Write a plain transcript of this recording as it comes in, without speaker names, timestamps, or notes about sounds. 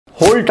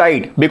Hold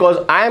tight because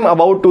I am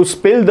about to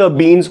spill the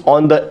beans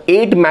on the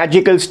 8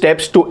 magical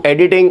steps to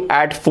editing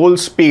at full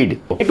speed.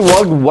 It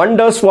worked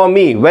wonders for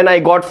me when I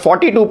got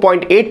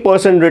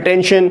 42.8%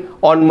 retention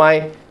on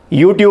my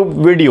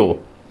YouTube video.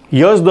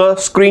 Here's the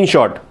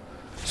screenshot.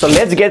 So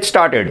let's get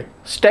started.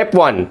 Step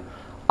 1.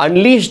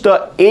 Unleash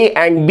the A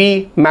and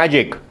B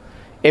magic.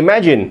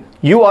 Imagine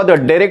you are the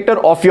director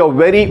of your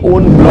very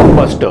own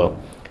blockbuster.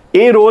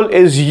 A roll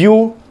is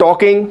you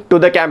talking to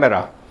the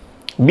camera.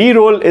 B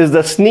roll is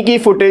the sneaky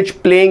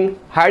footage playing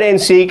hide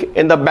and seek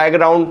in the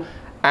background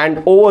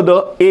and over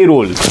the A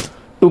roll.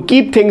 To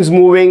keep things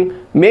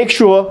moving, make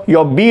sure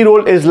your B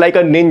roll is like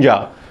a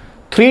ninja,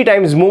 3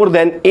 times more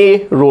than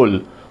A roll,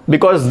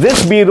 because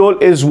this B roll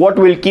is what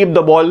will keep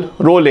the ball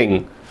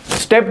rolling.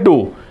 Step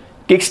 2.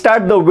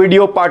 Kickstart the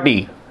video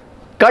party.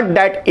 Cut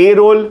that A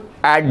roll,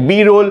 add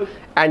B roll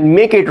and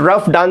make it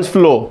rough dance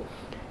flow.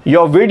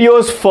 Your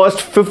video's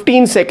first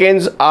 15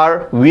 seconds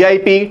are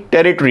VIP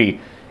territory.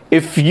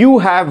 If you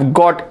have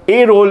got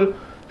A roll,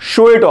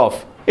 show it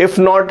off. If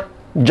not,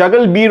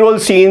 juggle B roll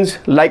scenes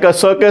like a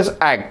circus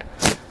act.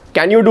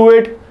 Can you do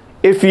it?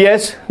 If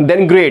yes,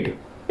 then great.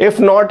 If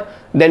not,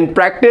 then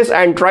practice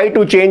and try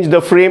to change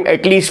the frame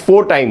at least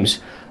 4 times.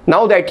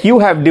 Now that you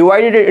have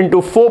divided it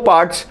into 4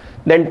 parts,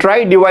 then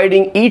try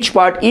dividing each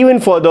part even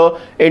further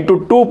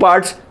into 2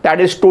 parts,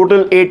 that is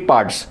total 8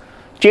 parts.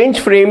 Change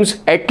frames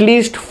at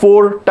least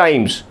 4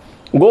 times.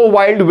 Go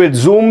wild with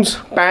zooms,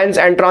 pans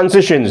and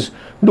transitions.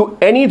 Do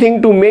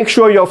anything to make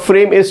sure your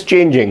frame is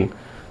changing.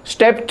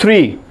 Step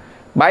 3.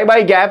 Bye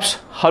bye gaps,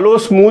 hello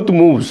smooth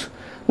moves.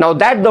 Now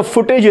that the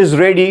footage is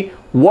ready,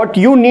 what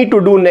you need to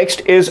do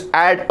next is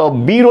add a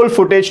B-roll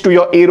footage to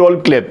your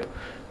A-roll clip.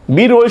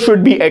 B-roll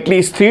should be at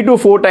least 3 to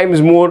 4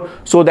 times more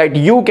so that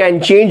you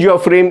can change your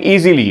frame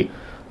easily.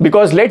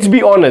 Because let's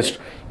be honest,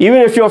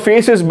 even if your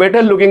face is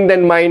better looking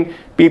than mine,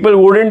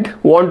 people wouldn't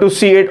want to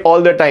see it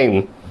all the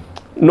time.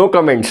 No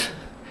comments.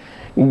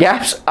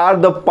 Gaps are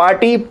the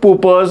party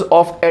poopers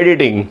of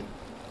editing.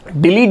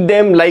 Delete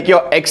them like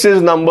your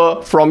ex's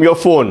number from your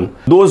phone.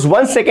 Those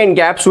 1-second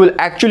gaps will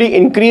actually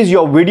increase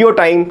your video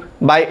time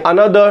by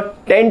another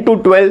 10 to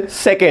 12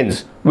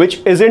 seconds,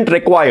 which isn't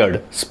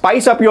required.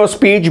 Spice up your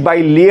speech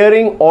by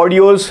layering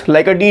audios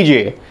like a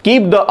DJ.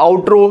 Keep the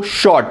outro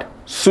short,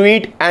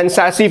 sweet and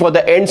sassy for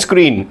the end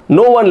screen.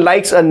 No one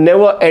likes a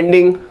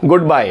never-ending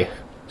goodbye.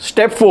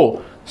 Step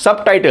 4.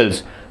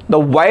 Subtitles. The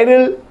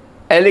viral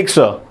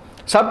elixir.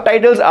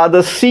 Subtitles are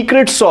the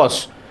secret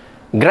sauce.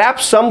 Grab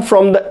some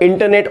from the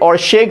internet or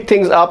shake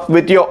things up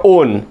with your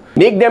own.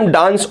 Make them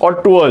dance or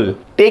twirl.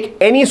 Take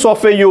any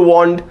software you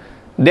want.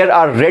 There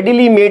are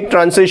readily made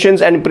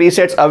transitions and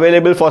presets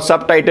available for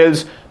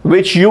subtitles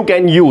which you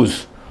can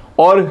use.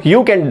 Or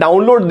you can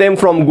download them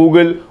from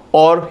Google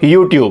or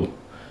YouTube,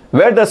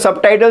 where the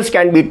subtitles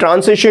can be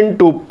transitioned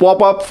to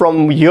pop up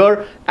from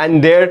here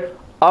and there,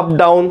 up,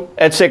 down,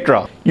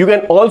 etc. You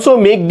can also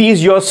make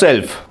these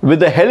yourself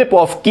with the help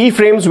of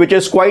keyframes, which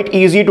is quite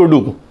easy to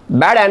do.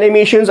 Bad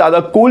animations are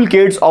the cool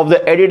kids of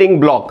the editing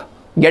block.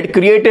 Get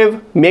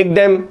creative, make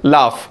them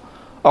laugh.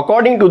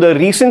 According to the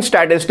recent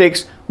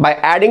statistics, by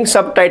adding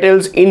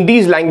subtitles in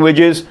these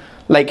languages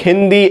like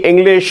Hindi,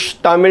 English,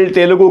 Tamil,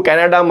 Telugu,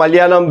 Kannada,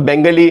 Malayalam,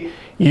 Bengali,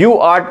 you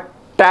are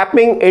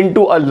tapping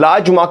into a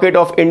large market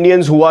of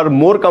Indians who are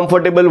more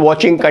comfortable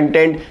watching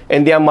content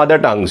in their mother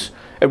tongues.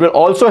 It will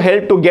also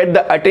help to get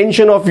the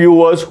attention of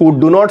viewers who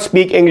do not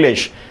speak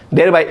English,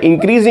 thereby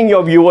increasing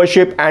your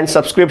viewership and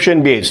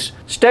subscription base.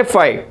 Step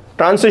 5.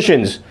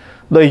 Transitions.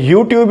 The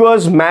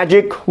YouTuber's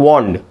magic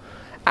wand.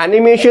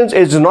 Animations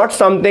is not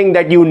something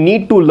that you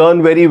need to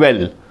learn very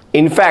well.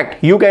 In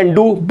fact, you can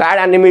do bad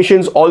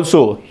animations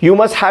also. You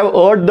must have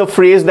heard the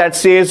phrase that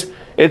says,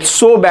 "It's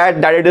so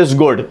bad that it is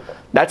good."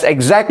 That's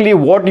exactly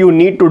what you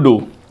need to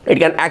do. It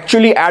can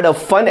actually add a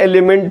fun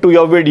element to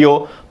your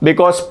video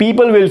because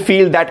people will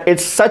feel that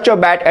it's such a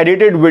bad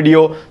edited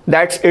video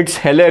that it's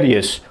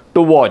hilarious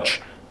to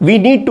watch. We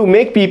need to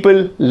make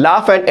people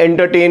laugh and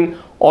entertain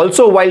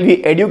also while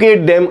we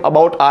educate them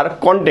about our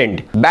content.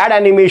 Bad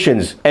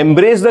animations.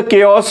 Embrace the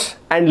chaos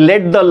and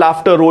let the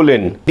laughter roll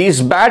in.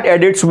 These bad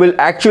edits will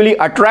actually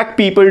attract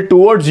people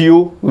towards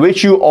you,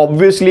 which you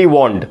obviously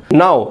want.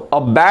 Now,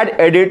 a bad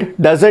edit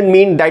doesn't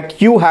mean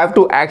that you have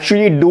to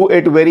actually do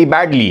it very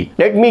badly.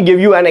 Let me give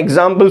you an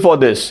example for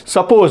this.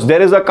 Suppose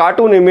there is a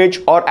cartoon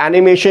image or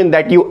animation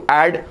that you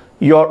add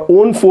your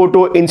own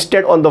photo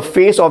instead on the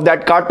face of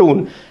that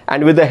cartoon,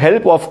 and with the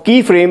help of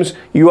keyframes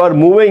you are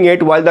moving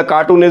it while the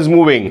cartoon is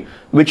moving,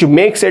 which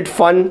makes it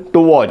fun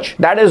to watch.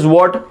 That is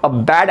what a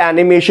bad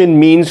animation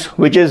means,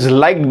 which is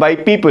liked by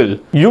people.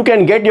 You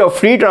can get your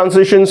free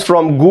transitions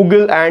from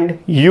Google and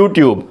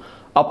YouTube.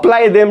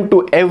 Apply them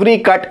to every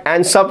cut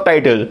and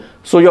subtitle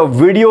so your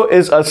video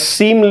is a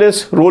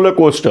seamless roller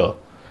coaster.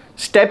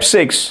 Step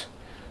 6.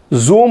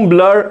 Zoom,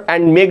 blur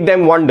and make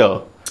them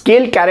wonder.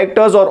 Scale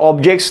characters or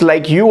objects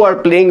like you are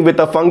playing with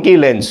a funky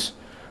lens.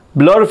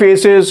 Blur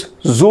faces,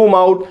 zoom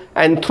out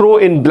and throw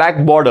in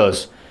black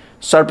borders.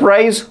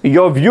 Surprise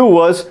your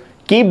viewers,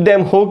 keep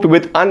them hooked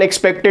with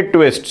unexpected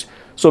twists.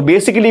 So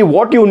basically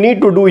what you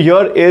need to do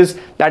here is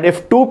that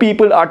if two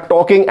people are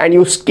talking and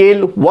you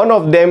scale one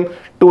of them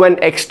to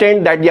an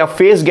extent that their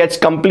face gets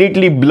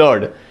completely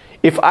blurred.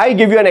 If I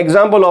give you an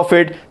example of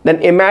it,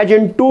 then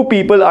imagine two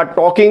people are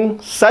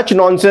talking such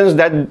nonsense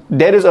that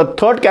there is a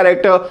third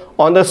character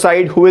on the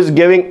side who is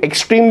giving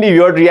extremely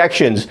weird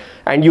reactions,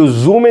 and you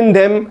zoom in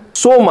them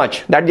so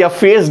much that their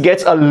face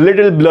gets a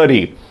little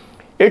blurry.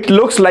 It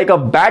looks like a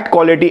bad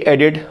quality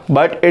edit,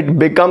 but it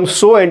becomes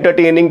so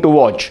entertaining to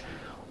watch.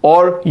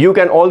 Or you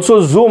can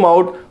also zoom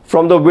out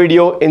from the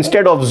video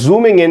instead of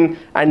zooming in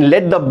and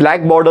let the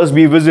black borders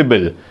be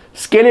visible.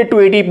 Scale it to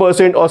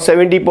 80% or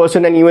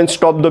 70% and even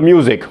stop the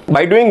music.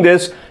 By doing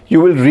this,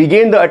 you will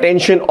regain the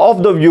attention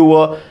of the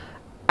viewer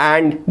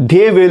and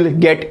they will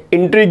get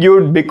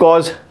intrigued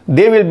because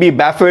they will be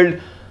baffled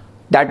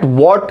that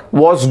what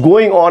was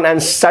going on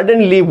and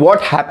suddenly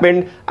what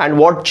happened and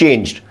what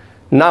changed.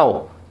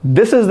 Now,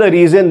 this is the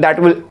reason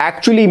that will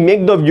actually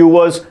make the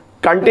viewers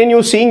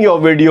continue seeing your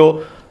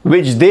video,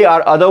 which they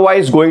are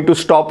otherwise going to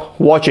stop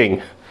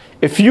watching.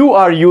 If you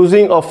are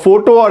using a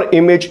photo or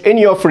image in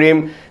your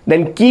frame,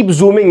 then keep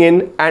zooming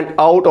in and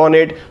out on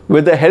it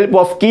with the help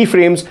of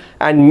keyframes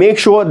and make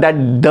sure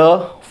that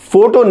the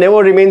photo never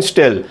remains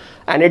still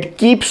and it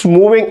keeps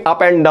moving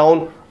up and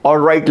down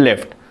or right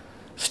left.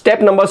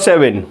 Step number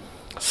 7,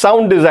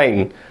 sound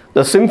design,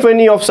 the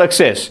symphony of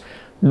success.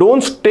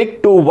 Don't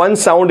stick to one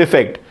sound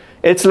effect.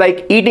 It's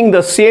like eating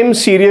the same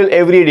cereal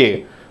every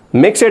day.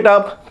 Mix it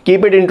up,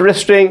 keep it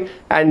interesting,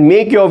 and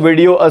make your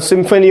video a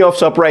symphony of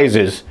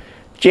surprises.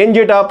 Change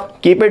it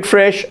up, keep it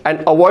fresh,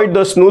 and avoid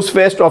the snooze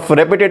fest of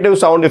repetitive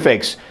sound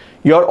effects.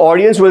 Your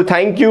audience will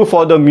thank you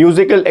for the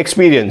musical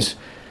experience.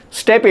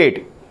 Step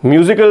 8,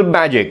 musical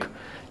magic.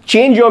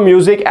 Change your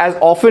music as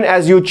often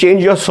as you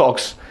change your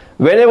socks.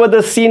 Whenever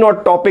the scene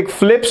or topic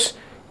flips,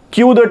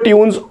 cue the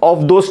tunes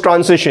of those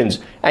transitions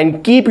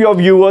and keep your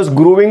viewers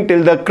grooving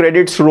till the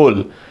credits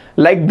roll.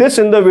 Like this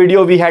in the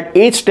video, we had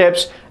 8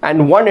 steps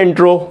and 1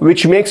 intro,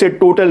 which makes it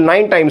total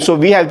 9 times. So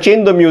we have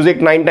changed the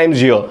music 9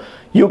 times here.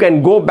 You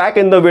can go back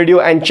in the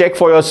video and check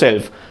for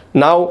yourself.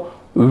 Now,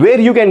 where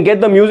you can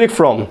get the music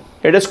from?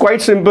 It is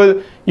quite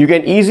simple. You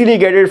can easily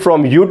get it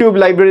from YouTube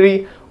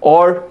library,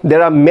 or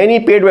there are many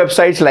paid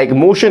websites like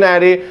Motion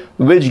Array,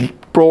 which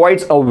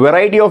provides a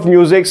variety of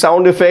music,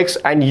 sound effects,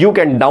 and you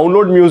can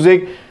download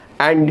music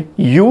and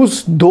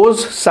use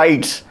those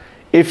sites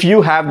if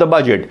you have the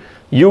budget.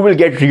 You will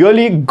get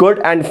really good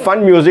and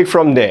fun music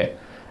from there.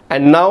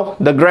 And now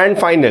the grand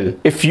final.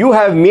 If you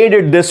have made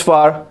it this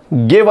far,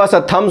 give us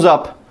a thumbs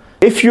up.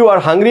 If you are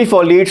hungry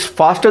for leads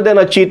faster than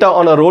a cheetah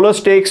on a roller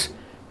stakes,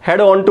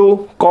 head on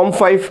to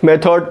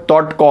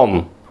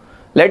com5method.com.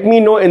 Let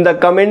me know in the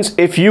comments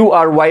if you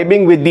are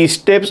vibing with these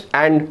tips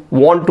and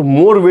want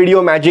more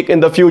video magic in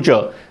the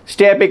future.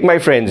 Stay epic, my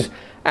friends.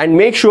 And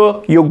make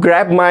sure you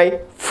grab my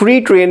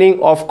free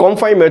training of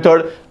Com5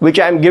 method, which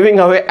I am giving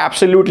away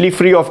absolutely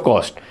free of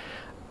cost.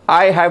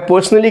 I have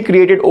personally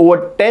created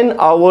over 10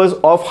 hours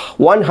of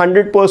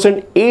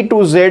 100% A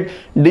to Z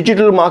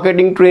digital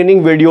marketing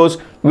training videos,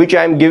 which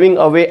I am giving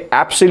away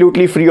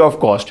absolutely free of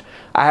cost.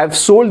 I have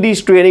sold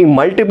these training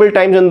multiple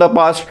times in the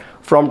past,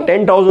 from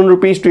 10,000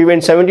 rupees to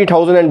even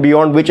 70,000 and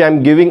beyond, which I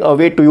am giving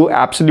away to you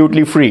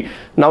absolutely free.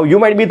 Now you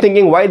might be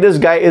thinking why this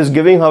guy is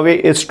giving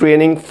away his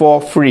training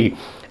for free.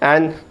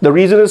 And the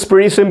reason is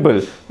pretty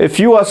simple. If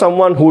you are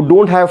someone who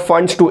don't have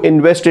funds to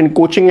invest in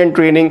coaching and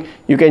training,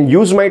 you can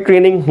use my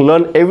training,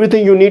 learn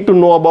everything you need to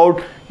know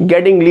about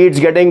getting leads,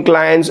 getting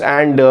clients,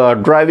 and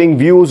driving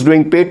views,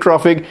 doing paid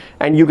traffic,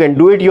 and you can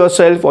do it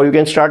yourself, or you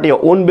can start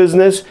your own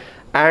business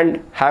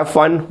and have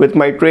fun with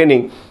my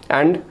training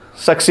and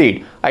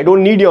succeed. I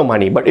don't need your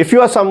money. But if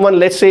you are someone,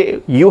 let's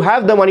say you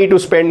have the money to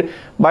spend,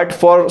 but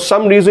for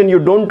some reason you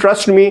don't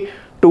trust me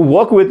to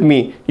work with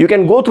me, you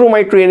can go through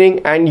my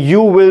training and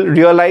you will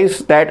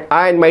realize that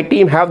I and my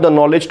team have the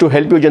knowledge to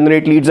help you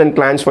generate leads and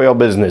clients for your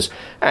business.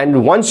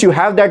 And once you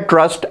have that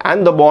trust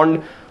and the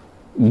bond,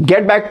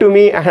 get back to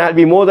me and I'll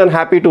be more than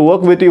happy to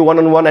work with you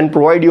one-on-one and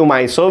provide you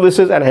my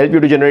services and help you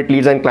to generate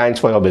leads and clients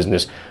for your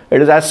business. It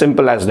is as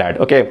simple as that.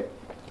 Okay.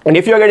 And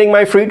if you're getting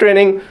my free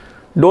training,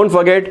 don't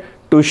forget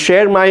to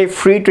share my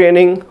free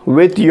training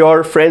with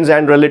your friends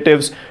and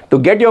relatives. To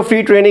get your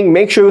free training,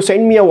 make sure you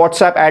send me a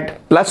WhatsApp at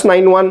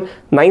 +91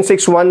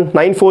 961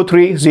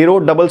 943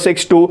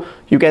 0662.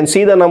 You can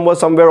see the number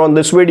somewhere on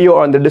this video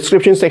or in the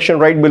description section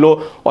right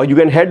below, or you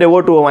can head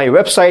over to my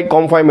website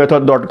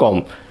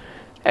com5method.com.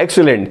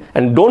 Excellent.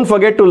 And don't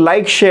forget to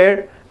like,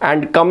 share,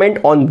 and comment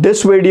on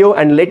this video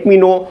and let me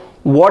know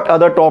what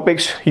other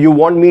topics you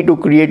want me to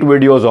create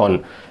videos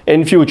on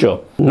in future.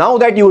 Now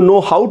that you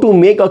know how to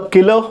make a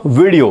killer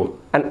video,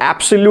 an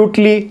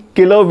absolutely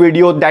killer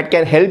video that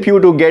can help you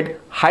to get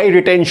high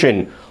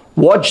retention,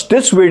 watch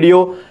this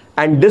video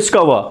and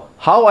discover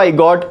how I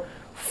got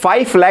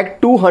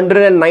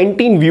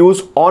 5,219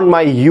 views on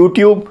my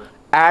YouTube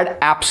ad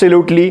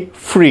absolutely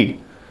free.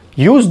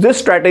 Use this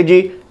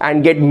strategy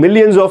and get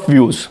millions of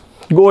views.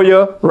 Go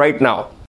here right now.